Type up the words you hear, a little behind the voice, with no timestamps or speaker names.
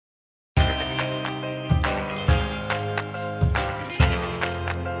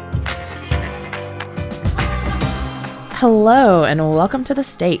Hello, and welcome to The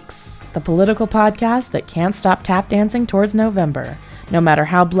Stakes, the political podcast that can't stop tap dancing towards November. No matter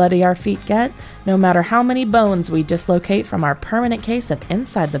how bloody our feet get, no matter how many bones we dislocate from our permanent case of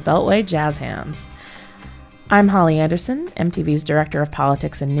inside the Beltway jazz hands. I'm Holly Anderson, MTV's Director of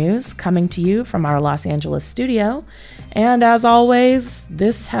Politics and News, coming to you from our Los Angeles studio. And as always,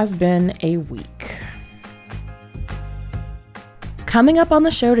 this has been a week. Coming up on the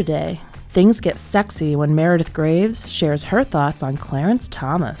show today, things get sexy when Meredith Graves shares her thoughts on Clarence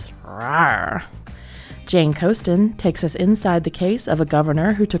Thomas. Rawr. Jane Coaston takes us inside the case of a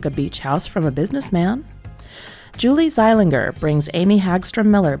governor who took a beach house from a businessman. Julie Ziegler brings Amy Hagstrom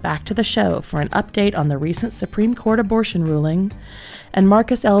Miller back to the show for an update on the recent Supreme Court abortion ruling. And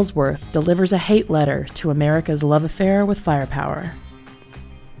Marcus Ellsworth delivers a hate letter to America's love affair with firepower.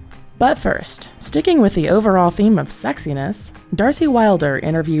 But first, sticking with the overall theme of sexiness, Darcie Wilder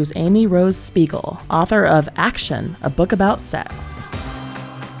interviews Amy Rose Spiegel, author of Action, a book about sex.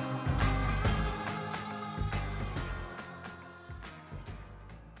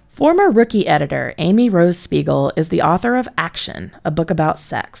 Former Rookie editor Amy Rose Spiegel is the author of Action, a book about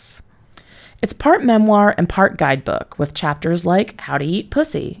sex. It's part memoir and part guidebook, with chapters like How to Eat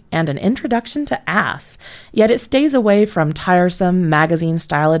Pussy and an introduction to ass, yet it stays away from tiresome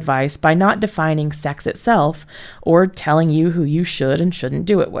magazine-style advice by not defining sex itself or telling you who you should and shouldn't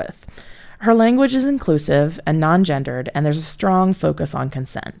do it with. Her language is inclusive and non-gendered, and there's a strong focus on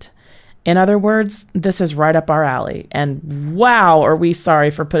consent. In other words, this is right up our alley, and wow, are we sorry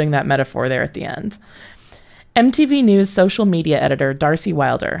for putting that metaphor there at the end. MTV News social media editor Darcie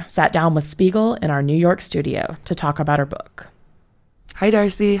Wilder sat down with Spiegel in our New York studio to talk about her book. Hi,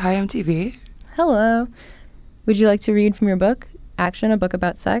 Darcie. Hi, MTV. Hello. Would you like to read from your book, Action, a book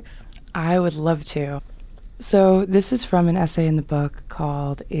about sex? I would love to. So this is from an essay in the book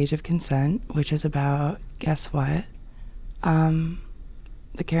called Age of Consent, which is about, guess what?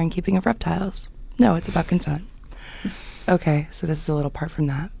 The care and keeping of reptiles. No, it's about consent. Okay, so this is a little part from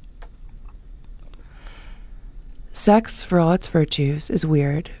that. Sex, for all its virtues, is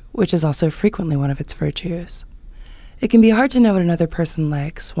weird, which is also frequently one of its virtues. It can be hard to know what another person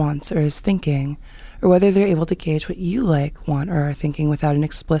likes, wants, or is thinking, or whether they're able to gauge what you like, want, or are thinking without an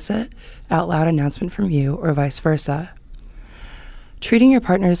explicit, out-loud announcement from you, or vice versa. Treating your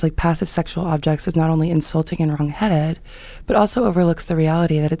partners like passive sexual objects is not only insulting and wrong-headed, but also overlooks the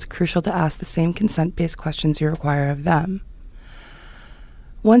reality that it's crucial to ask the same consent-based questions you require of them.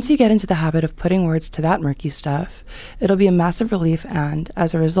 Once you get into the habit of putting words to that murky stuff, it'll be a massive relief and,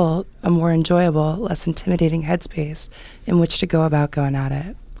 as a result, a more enjoyable, less intimidating headspace in which to go about going at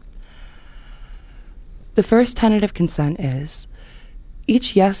it. The first tenet of consent is,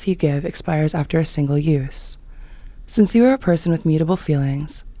 each yes you give expires after a single use. Since you are a person with mutable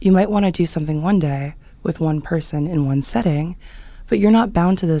feelings, you might want to do something one day with one person in one setting, but you're not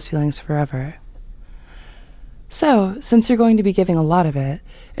bound to those feelings forever. So, since you're going to be giving a lot of it,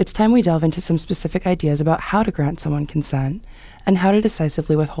 it's time we delve into some specific ideas about how to grant someone consent and how to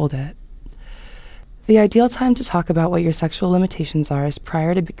decisively withhold it. The ideal time to talk about what your sexual limitations are is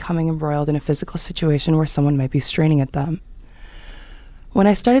prior to becoming embroiled in a physical situation where someone might be straining at them. When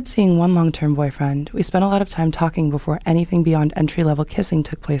I started seeing one long-term boyfriend, we spent a lot of time talking before anything beyond entry-level kissing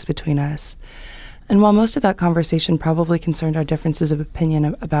took place between us. And while most of that conversation probably concerned our differences of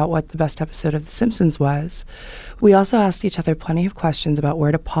opinion about what the best episode of The Simpsons was, we also asked each other plenty of questions about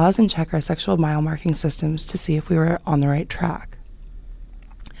where to pause and check our sexual mile-marking systems to see if we were on the right track.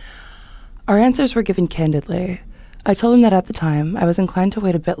 Our answers were given candidly. I told him that at the time, I was inclined to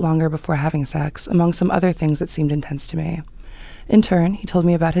wait a bit longer before having sex, among some other things that seemed intense to me. In turn, he told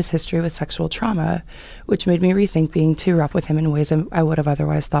me about his history with sexual trauma, which made me rethink being too rough with him in ways I would have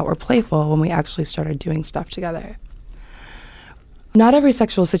otherwise thought were playful when we actually started doing stuff together. Not every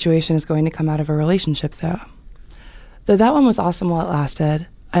sexual situation is going to come out of a relationship, though. Though that one was awesome while it lasted,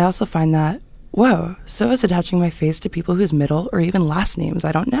 I also find that, whoa, so is attaching my face to people whose middle or even last names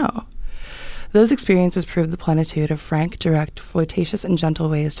I don't know. Those experiences prove the plenitude of frank, direct, flirtatious, and gentle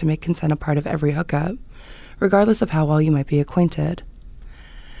ways to make consent a part of every hookup, regardless of how well you might be acquainted.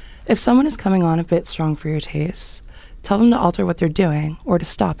 If someone is coming on a bit strong for your tastes, tell them to alter what they're doing, or to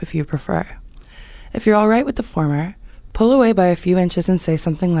stop if you prefer. If you're all right with the former, pull away by a few inches and say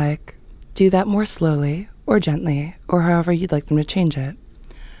something like, do that more slowly, or gently, or however you'd like them to change it.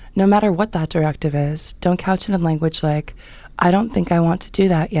 No matter what that directive is, don't couch it in language like, I don't think I want to do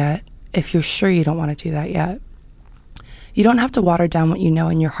that yet, if you're sure you don't want to do that yet. You don't have to water down what you know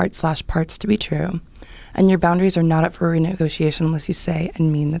in your heart/parts to be true, and your boundaries are not up for renegotiation unless you say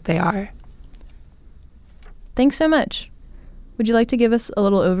and mean that they are. Thanks so much. Would you like to give us a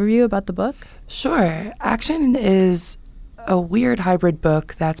little overview about the book? Sure. Action is a weird hybrid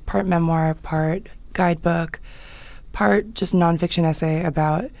book that's part memoir, part guidebook, part just nonfiction essay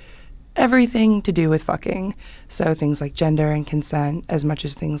about everything to do with fucking. So things like gender and consent, as much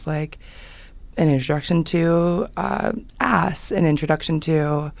as things like an introduction to ass, an introduction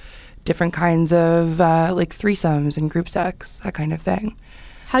to different kinds of like threesomes and group sex, that kind of thing.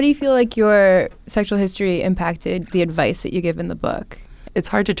 How do you feel like your sexual history impacted the advice that you give in the book? It's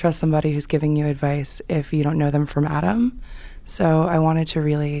hard to trust somebody who's giving you advice if you don't know them from Adam. So I wanted to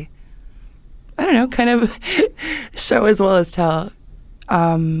really, I don't know, kind of show as well as tell.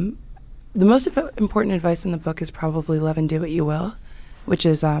 The most important advice in the book is probably love and do what you will, which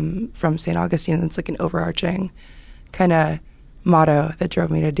is from St. Augustine. It's like an overarching kind of motto that drove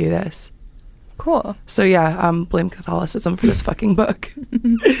me to do this. Cool. So yeah, blame Catholicism for this fucking book.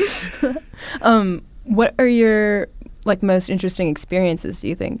 What are your like most interesting experiences, do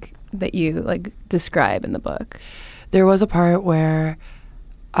you think, that you like describe in the book? There was a part where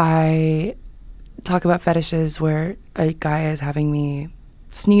I talk about fetishes where a guy is having me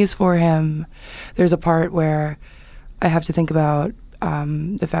sneeze for him. There's a part where I have to think about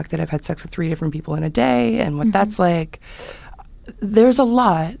the fact that I've had sex with 3 different people in a day and what that's like. There's a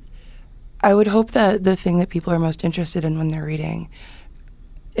lot. I would hope that the thing that people are most interested in when they're reading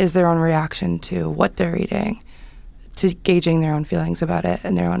is their own reaction to what they're reading, to gauging their own feelings about it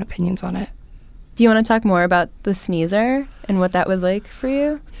and their own opinions on it. Do you want to talk more about the sneezer and what that was like for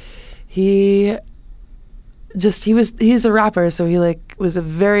you? He's a rapper, so he like was a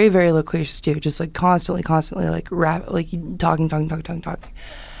very, very loquacious dude, just like constantly like talking.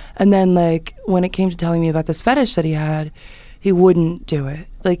 And then like when it came to telling me about this fetish that he had, he wouldn't do it.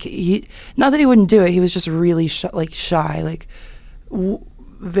 Like not that he wouldn't do it, he was just really shy,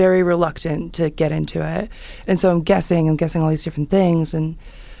 very reluctant to get into it. And so I'm guessing all these different things, and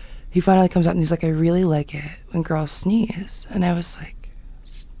he finally comes out and he's like, I really like it when girls sneeze. And I was like,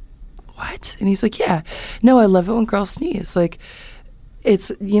 what? And he's like, yeah, no, I love it when girls sneeze. Like,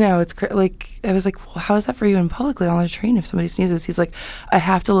 it's, like, I was like, well, how is that for you in public, like on the train, if somebody sneezes? He's like, I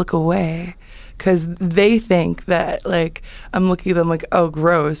have to look away because they think that, like, I'm looking at them like, oh,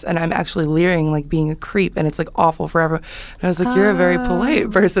 gross, and I'm actually leering, like, being a creep, and it's, like, awful forever. And I was like, you're a very polite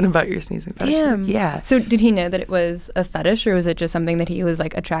person about your sneezing fetish. Damn. Like, yeah. So did he know that it was a fetish, or was it just something that he was,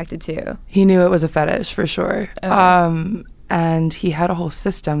 like, attracted to? He knew it was a fetish, for sure. Okay. And he had a whole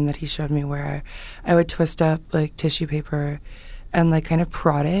system that he showed me where I would twist up, like, tissue paper and, like, kind of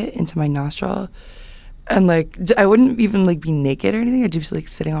prod it into my nostril. And, like, I wouldn't even, like, be naked or anything. I'd just be, like,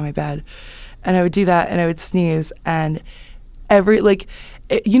 sitting on my bed. And I would do that, and I would sneeze. And when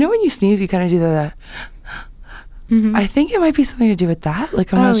you sneeze, you kind of do the I think it might be something to do with that.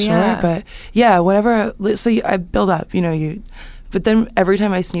 Like, I'm not sure. Yeah. But, yeah, whenever, I build up, but then every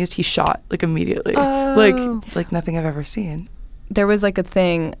time I sneezed, he shot, like, immediately. Oh. Like nothing I've ever seen. There was, like, a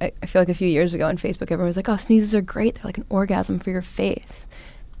thing, I feel like a few years ago on Facebook, everyone was like, oh, sneezes are great. They're like an orgasm for your face.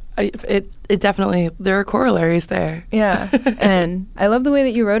 It definitely, there are corollaries there. Yeah. And I love the way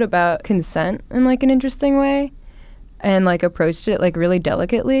that you wrote about consent in, like, an interesting way and, like, approached it, like, really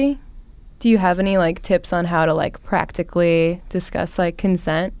delicately. Do you have any, like, tips on how to, like, practically discuss, like,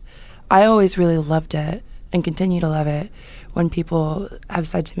 consent? I always really loved it and continue to love it when people have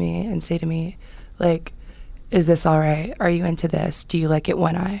said to me and say to me, like, is this all right? Are you into this? Do you like it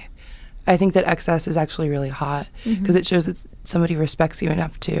when I think that excess is actually really hot because it shows that somebody respects you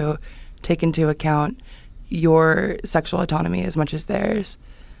enough to take into account your sexual autonomy as much as theirs.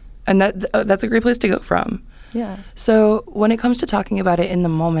 And that's a great place to go from. Yeah. So when it comes to talking about it in the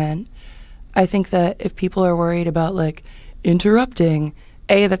moment, I think that if people are worried about, like, interrupting,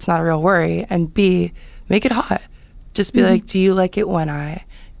 A, that's not a real worry, and B, make it hot. Just be like, do you like it when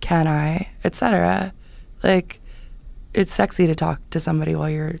can I, etc. Like, it's sexy to talk to somebody while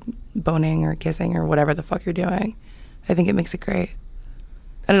you're boning or kissing or whatever the fuck you're doing. I think it makes it great.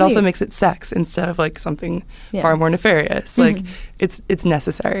 And it also makes it sex instead of, like, something far more nefarious. Like, it's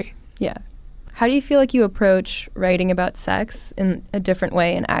necessary. Yeah. How do you feel like you approach writing about sex in a different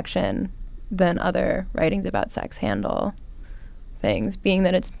way in action than other writings about sex handle things, being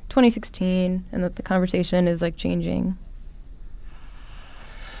that it's 2016 and that the conversation is, like, changing?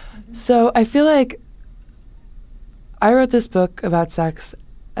 So I feel like I wrote this book about sex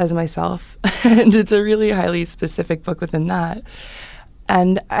as myself, and it's a really highly specific book within that.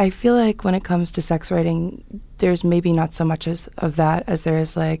 And I feel like when it comes to sex writing, there's maybe not so much of that as there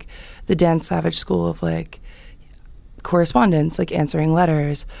is, like, the Dan Savage school of, like, correspondence, like answering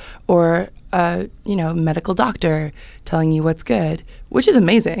letters, or a medical doctor telling you what's good, which is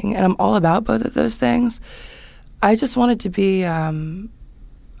amazing, and I'm all about both of those things. I just wanted to be a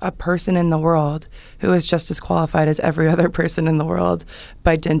a person in the world who is just as qualified as every other person in the world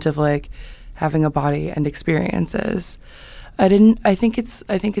by dint of like having a body and experiences. I think it's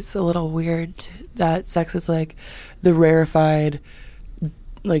a little weird that sex is like the rarefied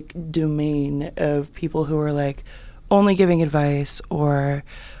like domain of people who are like only giving advice or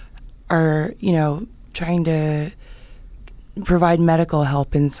are, you know, trying to provide medical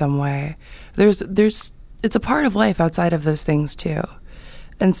help in some way. It's a part of life outside of those things too.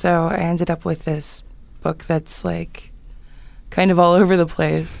 And so I ended up with this book that's like kind of all over the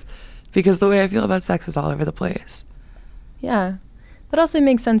place because the way I feel about sex is all over the place. Yeah. That also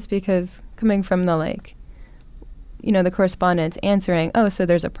makes sense because coming from the like, you know, the correspondence answering, oh, so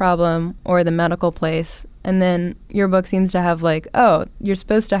there's a problem, or the medical place, and then your book seems to have like, oh, you're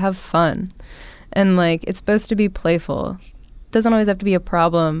supposed to have fun. And like it's supposed to be playful. It doesn't always have to be a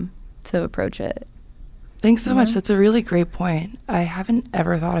problem to approach it. Thanks so much. That's a really great point. I haven't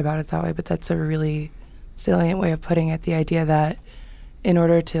ever thought about it that way, but that's a really salient way of putting it. The idea that in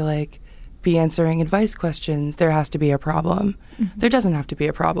order to like be answering advice questions, there has to be a problem. Mm-hmm. There doesn't have to be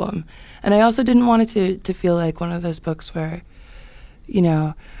a problem. And I also didn't want it to feel like one of those books where, you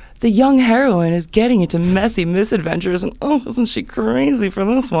know, the young heroine is getting into messy misadventures and, oh, isn't she crazy for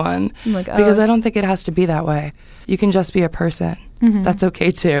this one? Like, oh. Because I don't think it has to be that way. You can just be a person. Mm-hmm. That's okay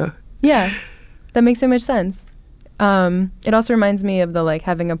too. Yeah. That makes so much sense. It also reminds me of the like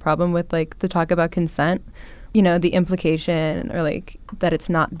having a problem with like the talk about consent, you know, the implication or like that it's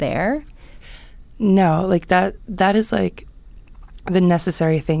not there. No, like that is like the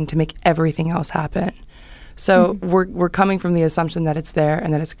necessary thing to make everything else happen. So we're coming from the assumption that it's there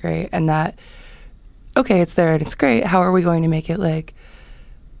and that it's great and that, okay, it's there and it's great. How are we going to make it like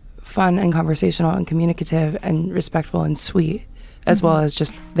fun and conversational and communicative and respectful and sweet? As well as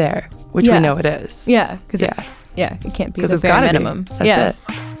just there, which we know it is. Yeah, because it can't be the it's bare minimum. That's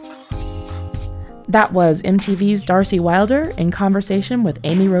it. That was MTV's Darcie Wilder in conversation with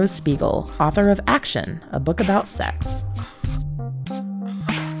Amy Rose Spiegel, author of Action, a book about sex.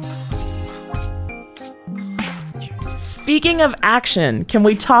 Speaking of action, can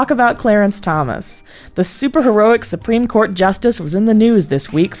we talk about Clarence Thomas? The superheroic Supreme Court justice was in the news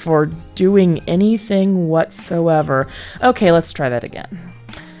this week for doing anything whatsoever. Okay, let's try that again.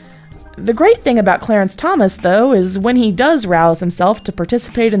 The great thing about Clarence Thomas, though, is when he does rouse himself to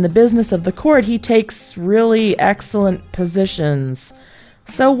participate in the business of the court, he takes really excellent positions.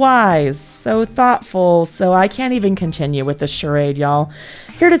 So wise, so thoughtful, so I can't even continue with this charade, y'all.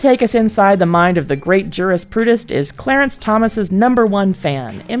 Here to take us inside the mind of the great jurisprudist is Clarence Thomas's #1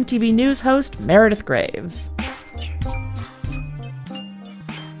 fan, MTV News host Meredith Graves.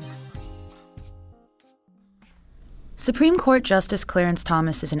 Supreme Court Justice Clarence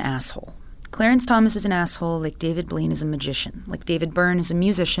Thomas is an asshole. Clarence Thomas is an asshole like David Blaine is a magician, like David Byrne is a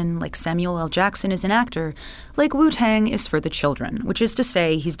musician, like Samuel L. Jackson is an actor, like Wu-Tang is for the children, which is to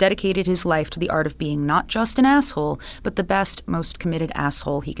say he's dedicated his life to the art of being not just an asshole, but the best, most committed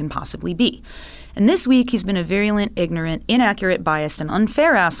asshole he can possibly be. And this week, he's been a virulent, ignorant, inaccurate, biased, and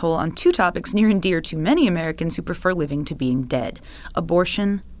unfair asshole on two topics near and dear to many Americans who prefer living to being dead: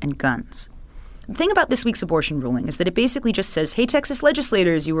 abortion and guns. The thing about this week's abortion ruling is that it basically just says, hey, Texas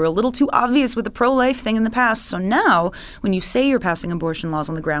legislators, you were a little too obvious with the pro-life thing in the past, so now, when you say you're passing abortion laws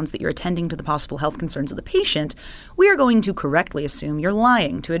on the grounds that you're attending to the possible health concerns of the patient, we are going to correctly assume you're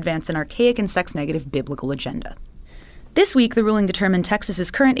lying to advance an archaic and sex-negative biblical agenda. This week, the ruling determined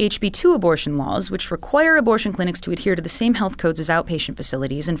Texas's current HB2 abortion laws, which require abortion clinics to adhere to the same health codes as outpatient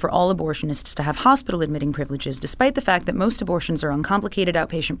facilities and for all abortionists to have hospital admitting privileges, despite the fact that most abortions are uncomplicated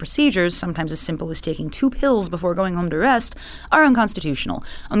outpatient procedures, sometimes as simple as taking 2 pills before going home to rest, are unconstitutional,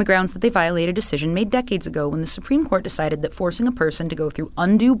 on the grounds that they violate a decision made decades ago when the Supreme Court decided that forcing a person to go through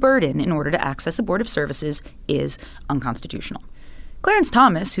undue burden in order to access abortive services is unconstitutional. Clarence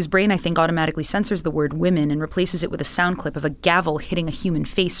Thomas, whose brain I think automatically censors the word women and replaces it with a sound clip of a gavel hitting a human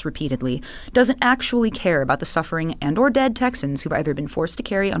face repeatedly, doesn't actually care about the suffering and or dead Texans who've either been forced to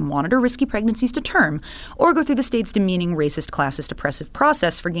carry unwanted or risky pregnancies to term or go through the state's demeaning, racist, classist, oppressive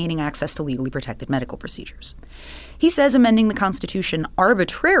process for gaining access to legally protected medical procedures. He says amending the Constitution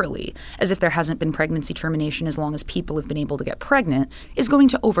arbitrarily, as if there hasn't been pregnancy termination as long as people have been able to get pregnant, is going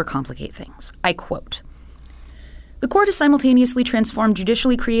to overcomplicate things. I quote, The court has simultaneously transformed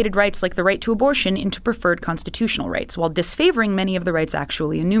judicially created rights like the right to abortion into preferred constitutional rights, while disfavoring many of the rights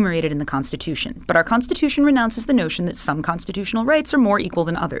actually enumerated in the Constitution. But our Constitution renounces the notion that some constitutional rights are more equal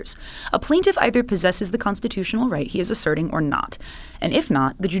than others. A plaintiff either possesses the constitutional right he is asserting or not. And if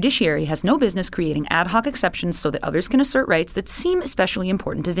not, the judiciary has no business creating ad hoc exceptions so that others can assert rights that seem especially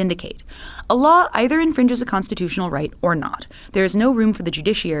important to vindicate. A law either infringes a constitutional right or not. There is no room for the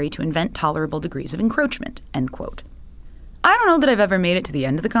judiciary to invent tolerable degrees of encroachment, end quote. I don't know that I've ever made it to the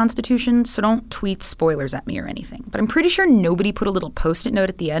end of the Constitution, so don't tweet spoilers at me or anything. But I'm pretty sure nobody put a little Post-it note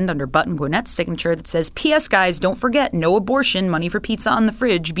at the end under Button Gwinnett's signature that says, P.S. guys, don't forget, no abortion, money for pizza on the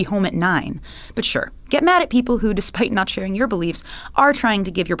fridge, be home at 9. But sure, get mad at people who, despite not sharing your beliefs, are trying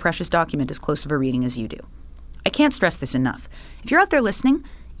to give your precious document as close of a reading as you do. I can't stress this enough. If you're out there listening,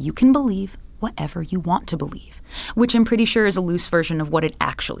 you can believe whatever you want to believe, which I'm pretty sure is a loose version of what it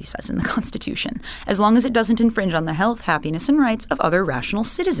actually says in the Constitution, as long as it doesn't infringe on the health, happiness, and rights of other rational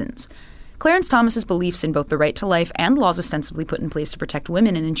citizens. Clarence Thomas's beliefs in both the right to life and laws ostensibly put in place to protect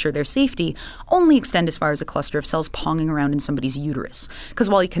women and ensure their safety only extend as far as a cluster of cells ponging around in somebody's uterus. Because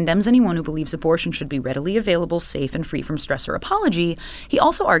while he condemns anyone who believes abortion should be readily available, safe, and free from stress or apology, he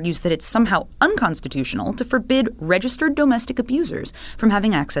also argues that it's somehow unconstitutional to forbid registered domestic abusers from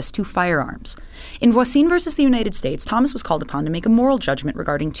having access to firearms. In Voisin versus the United States, Thomas was called upon to make a moral judgment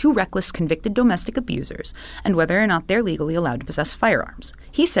regarding two reckless convicted domestic abusers and whether or not they're legally allowed to possess firearms.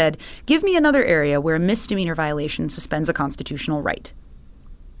 He said, "Give me another area where a misdemeanor violation suspends a constitutional right."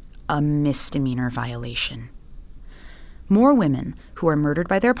 A misdemeanor violation. More women who are murdered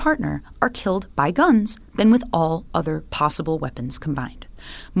by their partner are killed by guns than with all other possible weapons combined.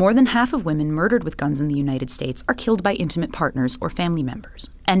 More than half of women murdered with guns in the United States are killed by intimate partners or family members.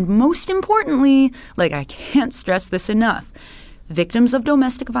 And most importantly, I can't stress this enough, victims of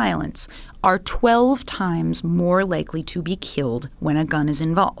domestic violence are 12 times more likely to be killed when a gun is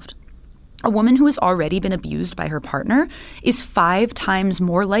involved. A woman who has already been abused by her partner is 5 times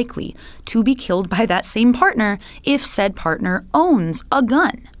more likely to be killed by that same partner if said partner owns a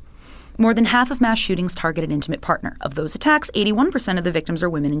gun. More than half of mass shootings target an intimate partner. Of those attacks, 81% of the victims are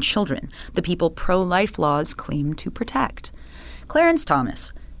women and children, the people pro-life laws claim to protect. Clarence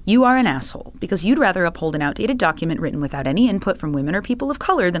Thomas, you are an asshole because you'd rather uphold an outdated document written without any input from women or people of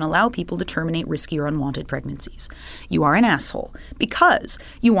color than allow people to terminate risky or unwanted pregnancies. You are an asshole because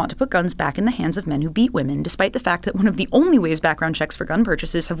you want to put guns back in the hands of men who beat women, despite the fact that one of the only ways background checks for gun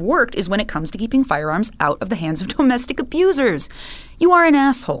purchases have worked is when it comes to keeping firearms out of the hands of domestic abusers. You are an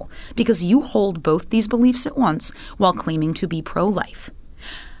asshole because you hold both these beliefs at once while claiming to be pro-life.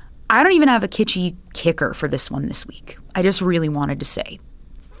 I don't even have a kitschy kicker for this one this week. I just really wanted to say,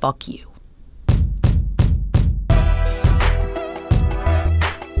 fuck you.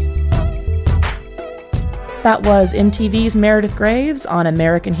 That was MTV's Meredith Graves on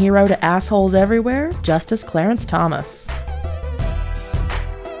American Hero to Assholes Everywhere, Justice Clarence Thomas.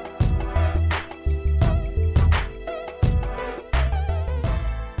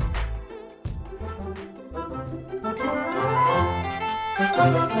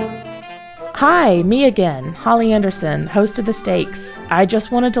 Hi, me again, Holly Anderson, host of The Stakes. I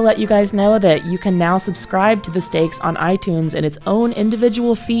just wanted to let you guys know that you can now subscribe to The Stakes on iTunes in its own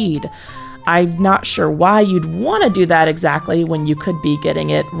individual feed. I'm not sure why you'd want to do that exactly when you could be getting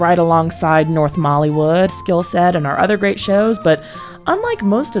it right alongside North Mollywood, Skill Set, and our other great shows, but unlike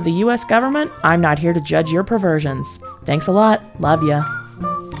most of the U.S. government, I'm not here to judge your perversions. Thanks a lot. Love ya.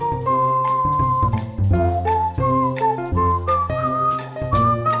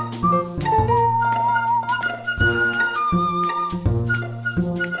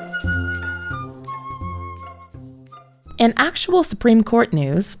 In actual Supreme Court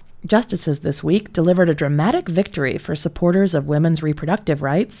news, justices this week delivered a dramatic victory for supporters of women's reproductive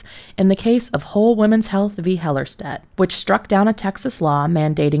rights in the case of Whole Women's Health v. Hellerstedt, which struck down a Texas law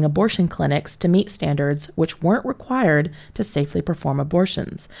mandating abortion clinics to meet standards which weren't required to safely perform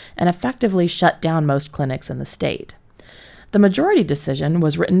abortions, and effectively shut down most clinics in the state. The majority decision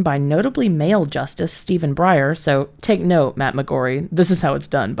was written by notably male Justice Stephen Breyer, so take note, Matt McGorry. This is how it's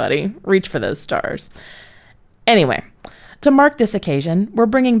done, buddy. Reach for those stars. Anyway, to mark this occasion, we're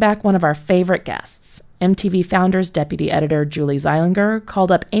bringing back one of our favorite guests. MTV Founders Deputy Editor Julie Zeilinger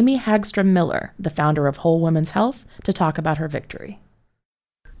called up Amy Hagstrom Miller, the founder of Whole Women's Health, to talk about her victory.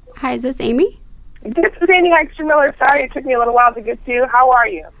 Hi, is this Amy? This is Amy Hagstrom Miller. Sorry, it took me a little while to get to you. How are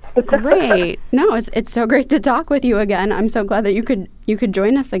you? Great. No, it's so great to talk with you again. I'm so glad that you could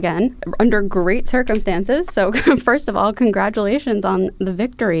join us again under great circumstances. So first of all, congratulations on the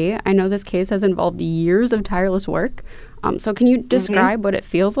victory. I know this case has involved years of tireless work. So can you describe what it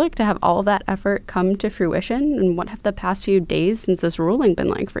feels like to have all of that effort come to fruition, and what have the past few days since this ruling been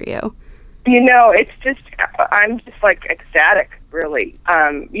like for you? It's just, I'm just like ecstatic, really.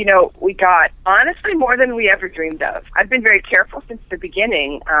 We got, honestly, more than we ever dreamed of. I've been very careful since the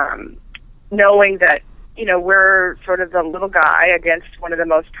beginning, knowing that, we're sort of the little guy against one of the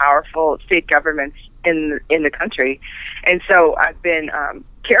most powerful state governments in the country. And so I've been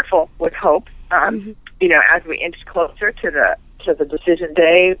careful with hope. As we inched closer to the decision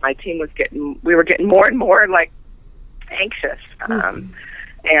day, my team we were getting more and more like anxious.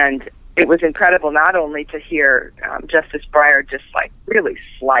 And it was incredible not only to hear Justice Breyer just like really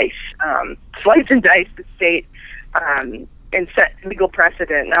slice and dice the state and set legal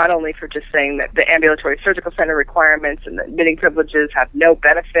precedent, not only for just saying that the ambulatory surgical center requirements and the admitting privileges have no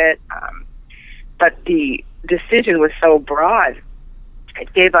benefit, but the decision was so broad.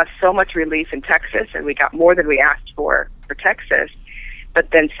 It gave us so much relief in Texas, and we got more than we asked for Texas.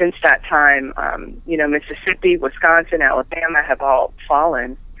 But then since that time, Mississippi, Wisconsin, Alabama have all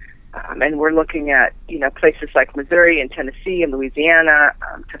fallen. And we're looking at, places like Missouri and Tennessee and Louisiana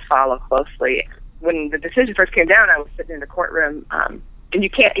to follow closely. When the decision first came down, I was sitting in the courtroom, and you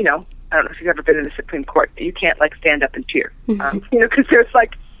can't, I don't know if you've ever been in the Supreme Court, you can't, stand up and cheer, because there's,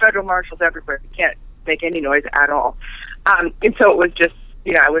 federal marshals everywhere. You can't make any noise at all. And so it was just,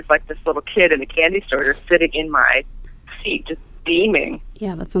 I was like this little kid in a candy store just sitting in my seat, just beaming.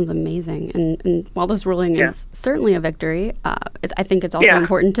 Yeah, that sounds amazing. And while this ruling is certainly a victory, I think it's also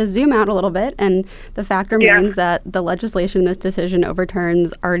important to zoom out a little bit. And the fact remains that the legislation in this decision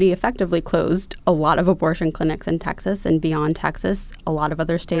overturns already effectively closed a lot of abortion clinics in Texas, and beyond Texas, a lot of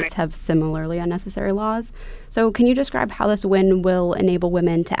other states have similarly unnecessary laws. So can you describe how this win will enable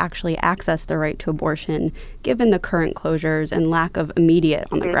women to actually access the right to abortion, given the current closures and lack of immediate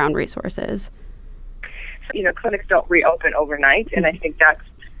on-the-ground resources? Clinics don't reopen overnight, and I think that's,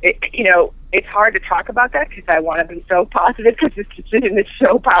 it's hard to talk about that because I want to be so positive because this decision is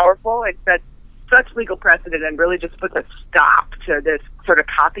so powerful. It sets such legal precedent and really just puts a stop to this sort of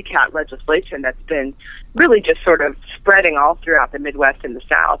copycat legislation that's been really just sort of spreading all throughout the Midwest and the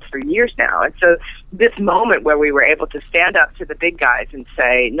South for years now. And so this moment where we were able to stand up to the big guys and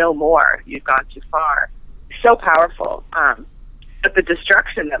say, no more, you've gone too far, so powerful. But the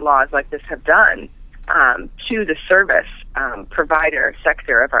destruction that laws like this have done to the service provider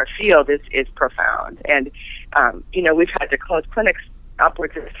sector of our field is profound. And, we've had to close clinics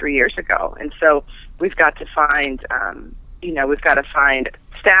upwards of 3 years ago. And so we've got to find, we've got to find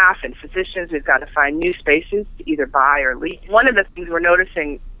staff and physicians. We've got to find new spaces to either buy or lease. One of the things we're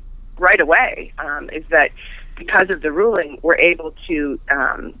noticing right away is that because of the ruling, we're able to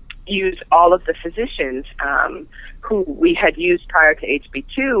use all of the physicians who we had used prior to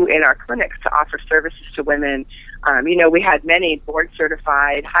HB2 in our clinics to offer services to women. We had many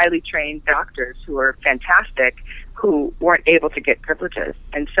board-certified, highly trained doctors who were fantastic who weren't able to get privileges.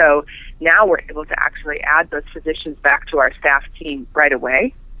 And so now we're able to actually add those physicians back to our staff team right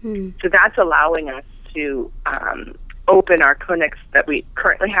away. So that's allowing us to open our clinics that we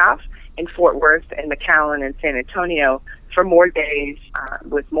currently have in Fort Worth and McAllen and San Antonio for more days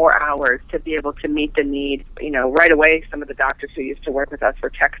with more hours to be able to meet the need. Right away, some of the doctors who used to work with us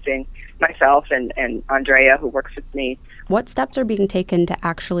were texting myself and Andrea, who works with me. What steps are being taken to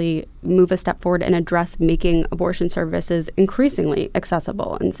actually move a step forward and address making abortion services increasingly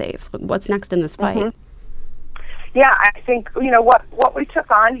accessible and safe? What's next in this fight? Yeah, I think, what we took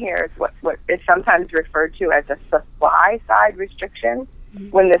on here is what is sometimes referred to as a supply side restriction.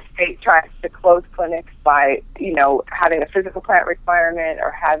 When the state tries to close clinics by, having a physical plant requirement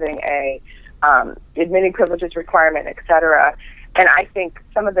or having a admitting privileges requirement, et cetera. And I think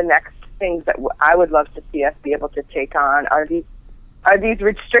some of the next things that I would love to see us be able to take on are these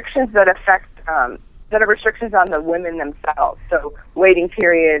restrictions that affect, that are restrictions on the women themselves. So waiting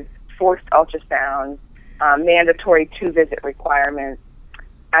periods, forced ultrasounds, mandatory 2-visit requirements.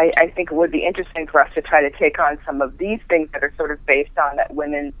 I think it would be interesting for us to try to take on some of these things that are sort of based on that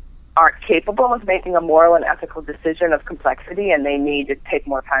women aren't capable of making a moral and ethical decision of complexity, and they need to take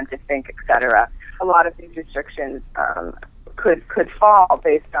more time to think, et cetera. A lot of these restrictions could fall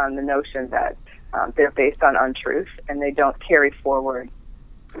based on the notion that they're based on untruth and they don't carry forward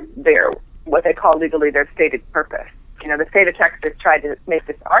what they call legally their stated purpose. The state of Texas tried to make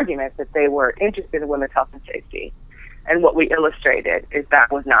this argument that they were interested in women's health and safety. And what we illustrated is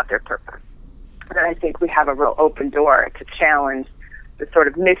that was not their purpose. And I think we have a real open door to challenge the sort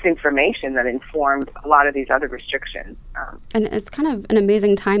of misinformation that informed a lot of these other restrictions. And it's kind of an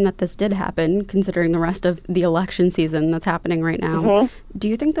amazing time that this did happen, considering the rest of the election season that's happening right now. Mm-hmm. Do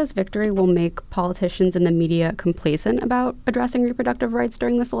you think this victory will make politicians and the media complacent about addressing reproductive rights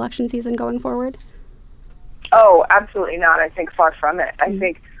during this election season going forward? Oh, absolutely not. I think far from it. I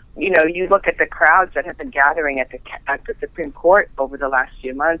think, you look at the crowds that have been gathering at the Supreme Court over the last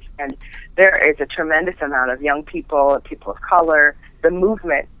few months, and there is a tremendous amount of young people, people of color. The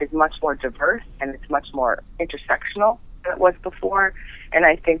movement is much more diverse, and it's much more intersectional than it was before, and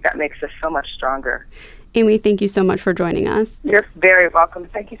I think that makes us so much stronger. Amy, thank you so much for joining us. You're very welcome.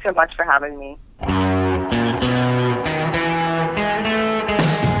 Thank you so much for having me.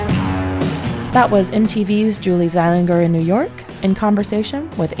 That was MTV's Julie Zeilinger in New York in conversation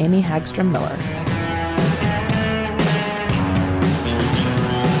with Amy Hagstrom Miller.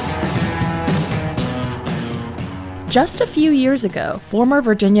 Just a few years ago, former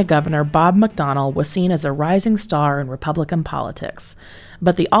Virginia Governor Bob McDonnell was seen as a rising star in Republican politics.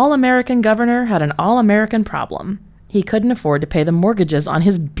 But the all-American governor had an all-American problem. He couldn't afford to pay the mortgages on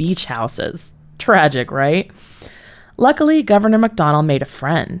his beach houses. Tragic, right? Luckily, Governor McDonnell made a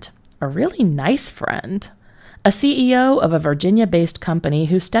friend. A really nice friend. A CEO of a Virginia-based company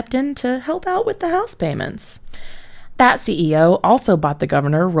who stepped in to help out with the house payments. That CEO also bought the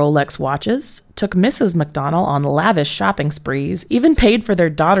governor Rolex watches, took Mrs. McDonnell on lavish shopping sprees, even paid for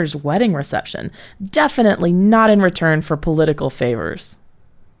their daughter's wedding reception. Definitely not in return for political favors.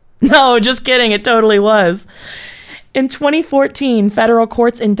 No, just kidding, it totally was. In 2014, federal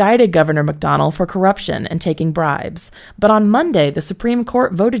courts indicted Governor McDonnell for corruption and taking bribes. But on Monday, the Supreme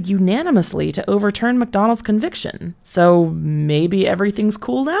Court voted unanimously to overturn McDonnell's conviction. So maybe everything's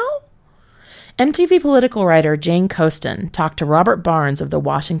cool now? MTV political writer Jane Coaston talked to Robert Barnes of The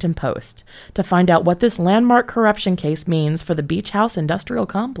Washington Post to find out what this landmark corruption case means for the Beach House industrial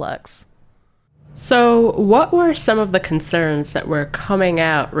complex. So what were some of the concerns that were coming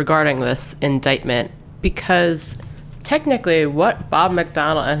out regarding this indictment? Because technically, what Bob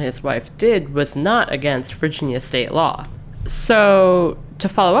McDonnell and his wife did was not against Virginia state law. So, to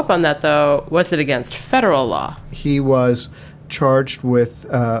follow up on that, though, was it against federal law? He was charged with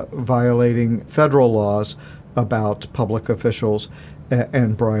violating federal laws about public officials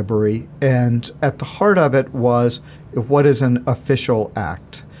and bribery. And at the heart of it was, what is an official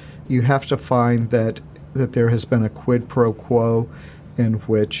act? You have to find that there has been a quid pro quo in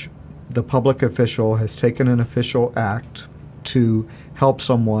which the public official has taken an official act to help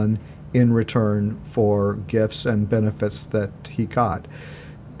someone in return for gifts and benefits that he got.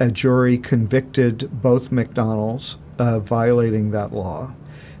 A jury convicted both McDonnells of violating that law.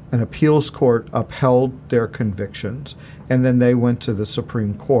 An appeals court upheld their convictions, and then they went to the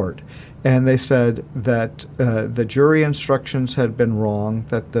Supreme Court. And they said that the jury instructions had been wrong,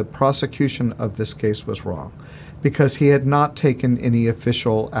 that the prosecution of this case was wrong, because he had not taken any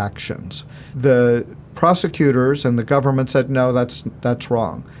official actions. The prosecutors and the government said, no, that's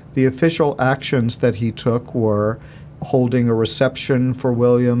wrong. The official actions that he took were holding a reception for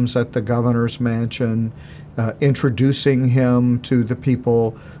Williams at the governor's mansion, introducing him to the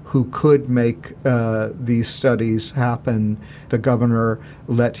people who could make these studies happen. The governor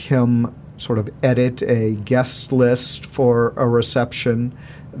let him sort of edit a guest list for a reception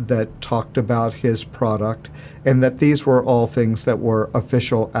that talked about his product, and that these were all things that were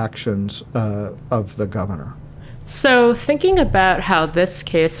official actions of the governor. So thinking about how this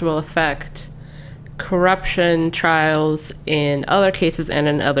case will affect corruption trials in other cases and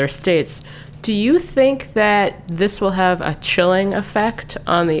in other states, do you think that this will have a chilling effect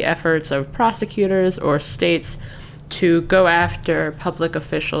on the efforts of prosecutors or states to go after public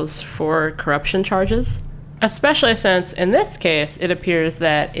officials for corruption charges? Especially since, in this case, it appears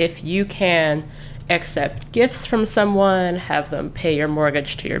that if you can accept gifts from someone, have them pay your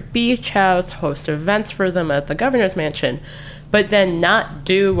mortgage to your beach house, host events for them at the governor's mansion, but then not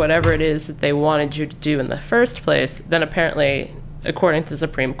do whatever it is that they wanted you to do in the first place, then apparently, according to the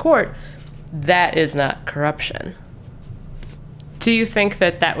Supreme Court, that is not corruption. Do you think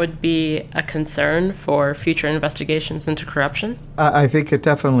that that would be a concern for future investigations into corruption? I think it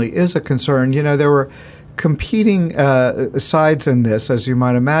definitely is a concern. You know, there were competing sides in this, as you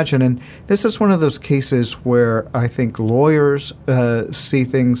might imagine, and this is one of those cases where I think lawyers see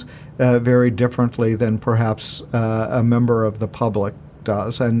things very differently than perhaps a member of the public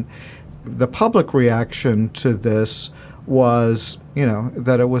does. And the public reaction to this was,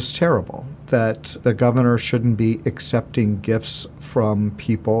 that it was terrible, that the governor shouldn't be accepting gifts from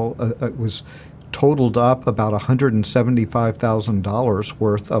people. It was totaled up about $175,000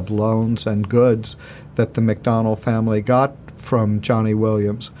 worth of loans and goods that the McDonnell family got from Johnny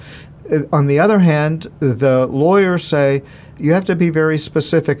Williams. On the other hand, the lawyers say you have to be very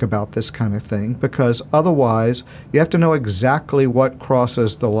specific about this kind of thing, because otherwise you have to know exactly what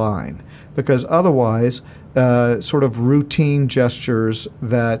crosses the line, because otherwise sort of routine gestures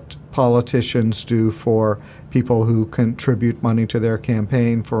that politicians do for people who contribute money to their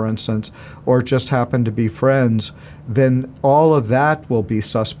campaign, for instance, or just happen to be friends, then all of that will be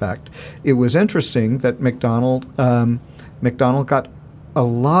suspect. It was interesting that McDonnell got a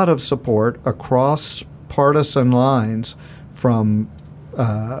lot of support across partisan lines from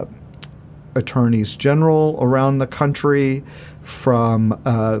attorneys general around the country, from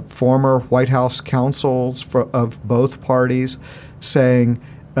former White House counsels of both parties, saying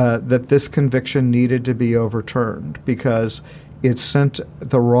that this conviction needed to be overturned because it sent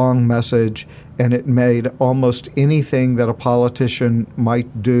the wrong message and it made almost anything that a politician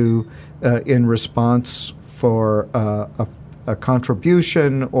might do in response for a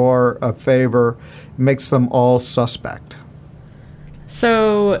contribution or a favor, makes them all suspect.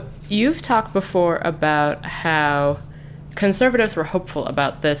 So you've talked before about how conservatives were hopeful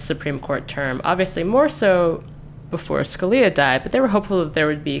about this Supreme Court term, obviously more so before Scalia died, but they were hopeful that there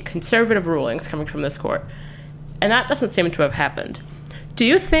would be conservative rulings coming from this court. And that doesn't seem to have happened. Do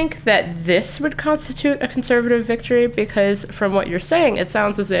you think that this would constitute a conservative victory? Because from what you're saying, it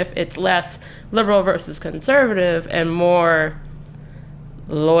sounds as if it's less liberal versus conservative and more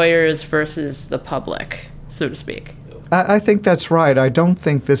lawyers versus the public, so to speak. I think that's right. I don't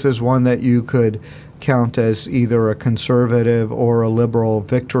think this is one that you could count as either a conservative or a liberal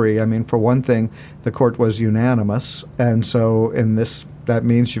victory. I mean, for one thing, the court was unanimous, and so that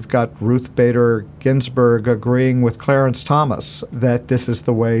means you've got Ruth Bader Ginsburg agreeing with Clarence Thomas that this is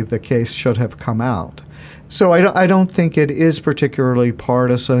the way the case should have come out. So I don't think it is particularly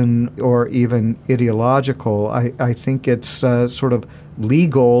partisan or even ideological. I think it's sort of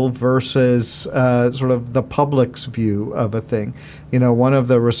legal versus sort of the public's view of a thing. You know, one of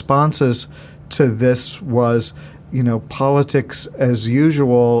the responses to this was, you know, politics as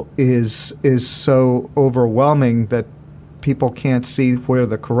usual is so overwhelming that people can't see where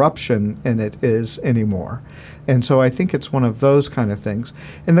the corruption in it is anymore. And so I think it's one of those kind of things.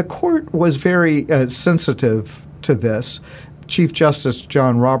 And the court was very sensitive to this. Chief Justice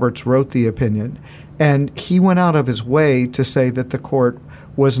John Roberts wrote the opinion, and he went out of his way to say that the court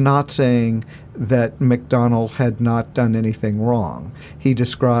was not saying that McDonnell had not done anything wrong. He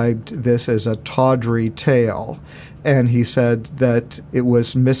described this as a tawdry tale, and he said that it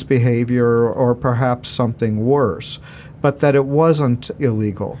was misbehavior or perhaps something worse, but that it wasn't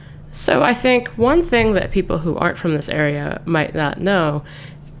illegal. So I think one thing that people who aren't from this area might not know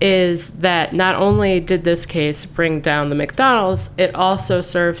is that not only did this case bring down the McDonnells, it also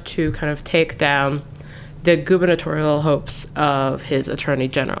served to kind of take down the gubernatorial hopes of his attorney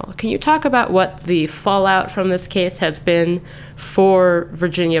general. Can you talk about what the fallout from this case has been for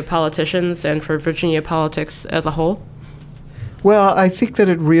Virginia politicians and for Virginia politics as a whole? Well, I think that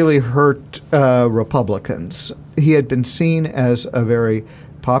it really hurt Republicans. He had been seen as a very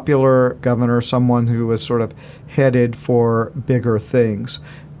popular governor, someone who was sort of headed for bigger things.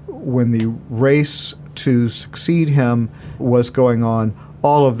 When the race to succeed him was going on,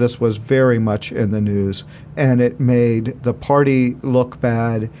 all of this was very much in the news, and it made the party look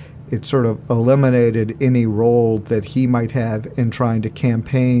bad. It sort of eliminated any role that he might have in trying to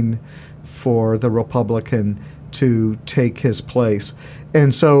campaign for the Republican to take his place.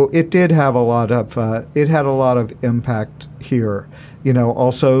 And so it did have a lot of impact here. You know,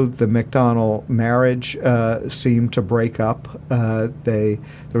 also the McDonnell marriage seemed to break up. There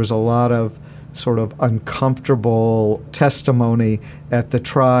was a lot of sort of uncomfortable testimony at the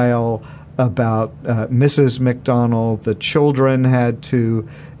trial about Mrs. McDonnell. The children had to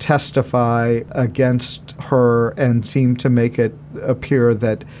testify against her and seemed to make it appear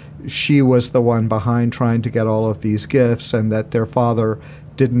that she was the one behind trying to get all of these gifts and that their father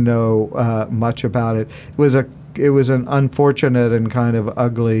didn't know much about it. It was an unfortunate and kind of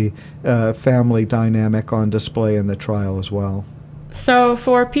ugly family dynamic on display in the trial as well. So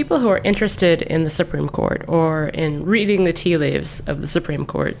for people who are interested in the Supreme Court or in reading the tea leaves of the Supreme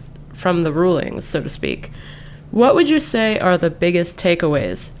Court from the rulings, so to speak, what would you say are the biggest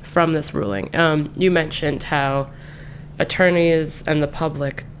takeaways from this ruling? You mentioned how attorneys and the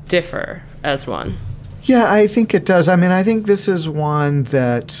public differ as one. Yeah, I think it does. I mean, I think this is one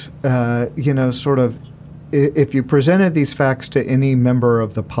that, sort of, if you presented these facts to any member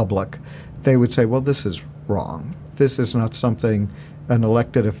of the public, they would say, well, this is wrong. This is not something an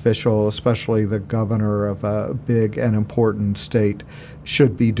elected official, especially the governor of a big and important state,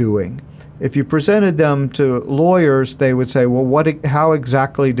 should be doing. If you presented them to lawyers, they would say, well, how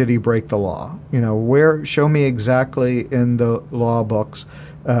exactly did he break the law? Show me exactly in the law books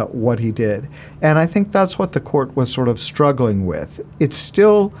what he did. And I think that's what the court was sort of struggling with. It's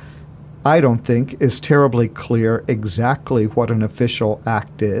still, I don't think, is terribly clear exactly what an official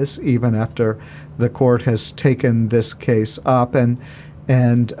act is, even after the court has taken this case up. And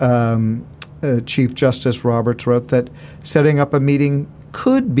Chief Justice Roberts wrote that setting up a meeting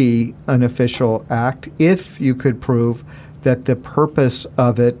could be an official act if you could prove that the purpose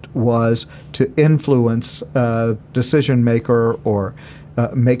of it was to influence a decision maker or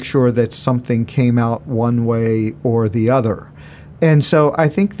make sure that something came out one way or the other. And so I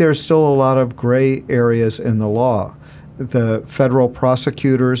think there's still a lot of gray areas in the law. The federal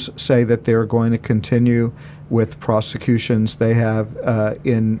prosecutors say that they're going to continue with prosecutions they have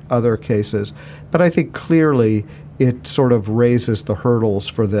in other cases. But I think clearly it sort of raises the hurdles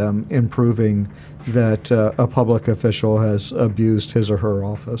for them in proving that a public official has abused his or her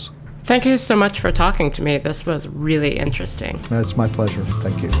office. Thank you so much for talking to me. This was really interesting. That's my pleasure.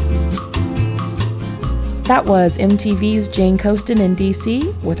 Thank you. That was MTV's Jane Coaston in D.C.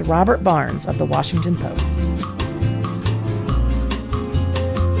 with Robert Barnes of The Washington Post.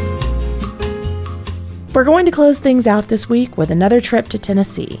 We're going to close things out this week with another trip to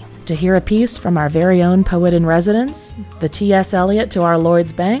Tennessee to hear a piece from our very own poet-in-residence, the T.S. Eliot to our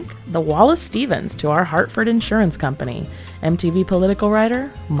Lloyd's Bank, the Wallace Stevens to our Hartford Insurance Company, MTV political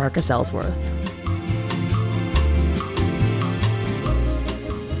writer Marcus Ellsworth.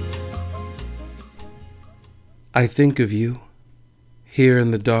 I think of you, here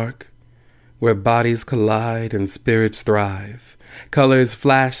in the dark, where bodies collide and spirits thrive. Colors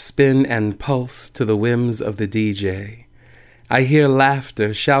flash, spin, and pulse to the whims of the DJ. I hear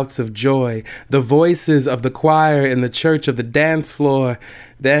laughter, shouts of joy, the voices of the choir in the church of the dance floor.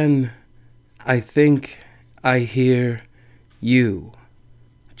 Then I think I hear you,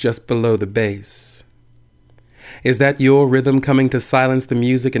 just below the bass. Is that your rhythm coming to silence the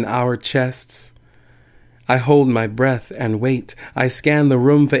music in our chests? I hold my breath and wait. I scan the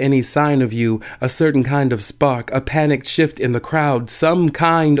room for any sign of you, a certain kind of spark, a panicked shift in the crowd, some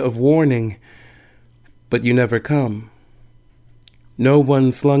kind of warning. But you never come. No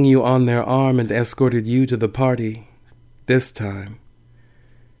one slung you on their arm and escorted you to the party this time.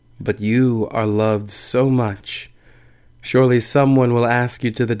 But you are loved so much. Surely someone will ask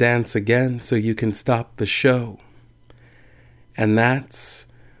you to the dance again so you can stop the show. And that's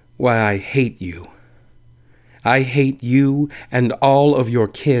why I hate you. I hate you and all of your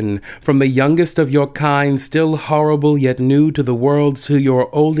kin, from the youngest of your kind, still horrible yet new to the world, to your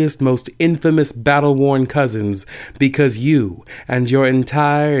oldest, most infamous battle-worn cousins, because you and your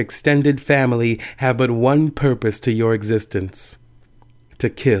entire extended family have but one purpose to your existence: to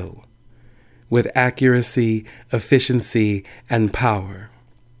kill, with accuracy, efficiency, and power.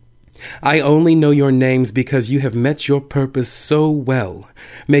 I only know your names because you have met your purpose so well,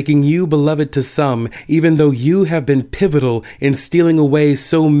 making you beloved to some, even though you have been pivotal in stealing away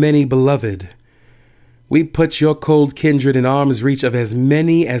so many beloved. We put your cold kindred in arm's reach of as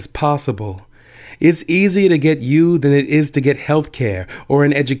many as possible. It's easier to get you than it is to get health care or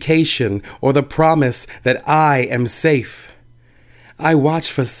an education or the promise that I am safe. I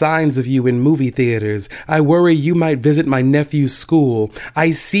watch for signs of you in movie theaters. I worry you might visit my nephew's school.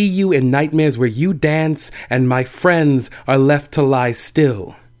 I see you in nightmares where you dance and my friends are left to lie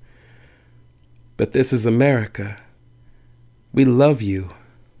still. But this is America. We love you,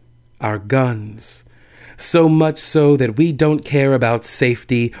 our guns, so much so that we don't care about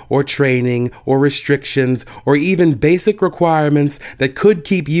safety or training or restrictions or even basic requirements that could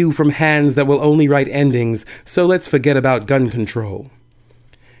keep you from hands that will only write endings, so let's forget about gun control.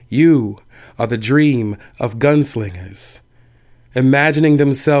 You are the dream of gunslingers, imagining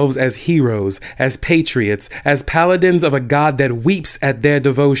themselves as heroes, as patriots, as paladins of a God that weeps at their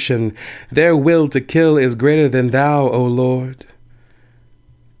devotion. Their will to kill is greater than thou, O Lord.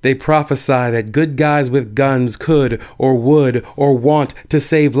 They prophesy that good guys with guns could or would or want to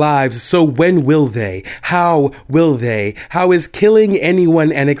save lives. So when will they? How will they? How is killing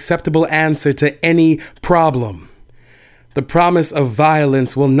anyone an acceptable answer to any problem? The promise of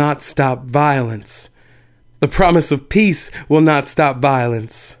violence will not stop violence. The promise of peace will not stop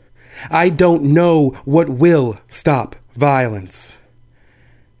violence. I don't know what will stop violence.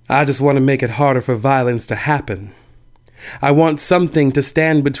 I just want to make it harder for violence to happen. I want something to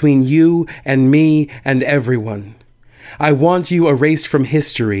stand between you and me and everyone. I want you erased from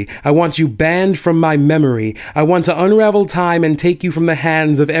history. I want you banned from my memory. I want to unravel time and take you from the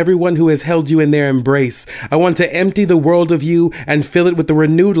hands of everyone who has held you in their embrace. I want to empty the world of you and fill it with the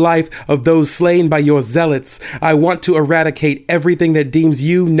renewed life of those slain by your zealots. I want to eradicate everything that deems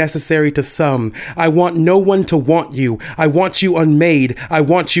you necessary to some. I want no one to want you. I want you unmade. I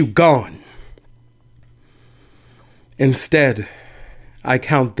want you gone. Instead, I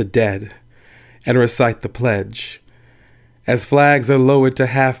count the dead and recite the pledge as flags are lowered to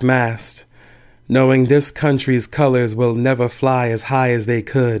half-mast, knowing this country's colors will never fly as high as they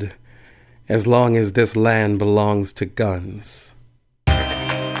could as long as this land belongs to guns.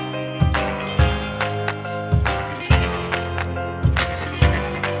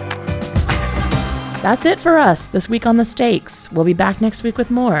 That's it for us this week on The Stakes. We'll be back next week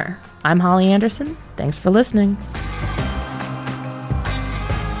with more. I'm Holly Anderson. Thanks for listening.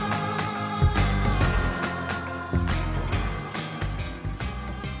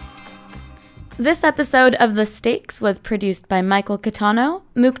 This episode of The Stakes was produced by Michael Catano,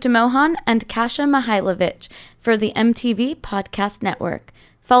 Mukta Mohan, and Kasia Mihailovich for the MTV Podcast Network.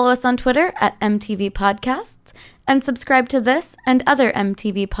 Follow us on Twitter at MTV Podcasts and subscribe to this and other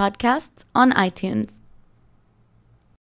MTV podcasts on iTunes.